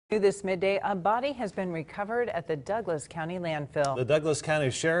This midday, a body has been recovered at the Douglas County Landfill. The Douglas County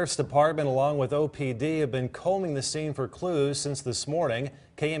Sheriff's Department, along with OPD, have been combing the scene for clues since this morning.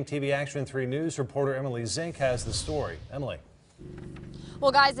 KMTV Action 3 News reporter Emily Zink has the story. Emily.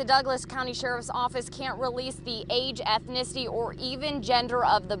 Well, guys, the Douglas County Sheriff's Office can't release the age, ethnicity, or even gender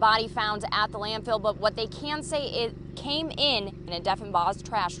of the body found at the landfill, but what they can say it came in a Deffenbaugh's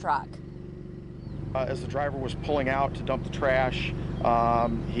trash truck. As the driver was pulling out to dump the trash,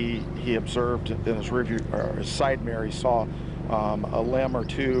 he observed in his his side mirror, he saw a limb or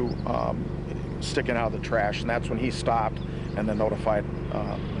two sticking out of the trash, and that's when he stopped and then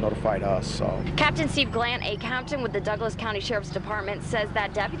notified us. So, Captain Steve Glant, a captain with the Douglas County Sheriff's Department, says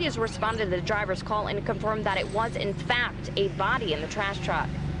that deputies responded to the driver's call and confirmed that it was in fact a body in the trash truck.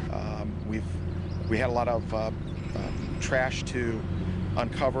 We had a lot of trash to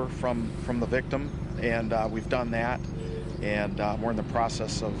uncover from the victim, and we've done that, and we're in the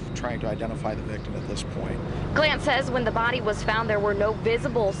process of trying to identify the victim at this point. Glant says when the body was found, there were no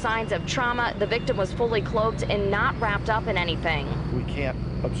visible signs of trauma. The victim was fully clothed and not wrapped up in anything. We can't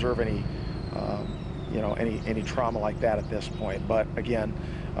observe any any trauma like that at this point, but again,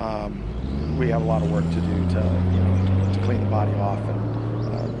 we have a lot of work to do to clean the body off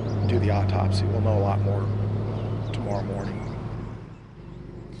and do the autopsy. We'll know a lot more tomorrow morning.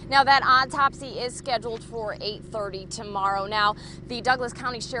 Now, that autopsy is scheduled for 8:30 tomorrow. Now, the Douglas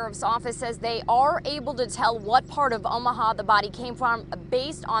County Sheriff's Office says they are able to tell what part of Omaha the body came from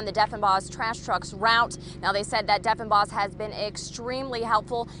based on the Deffenbaugh's trash truck's route. Now, they said that Deffenbaugh's has been extremely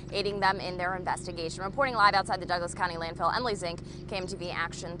helpful, aiding them in their investigation. Reporting live outside the Douglas County Landfill, Emily Zink, KMTV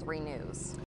Action 3 News.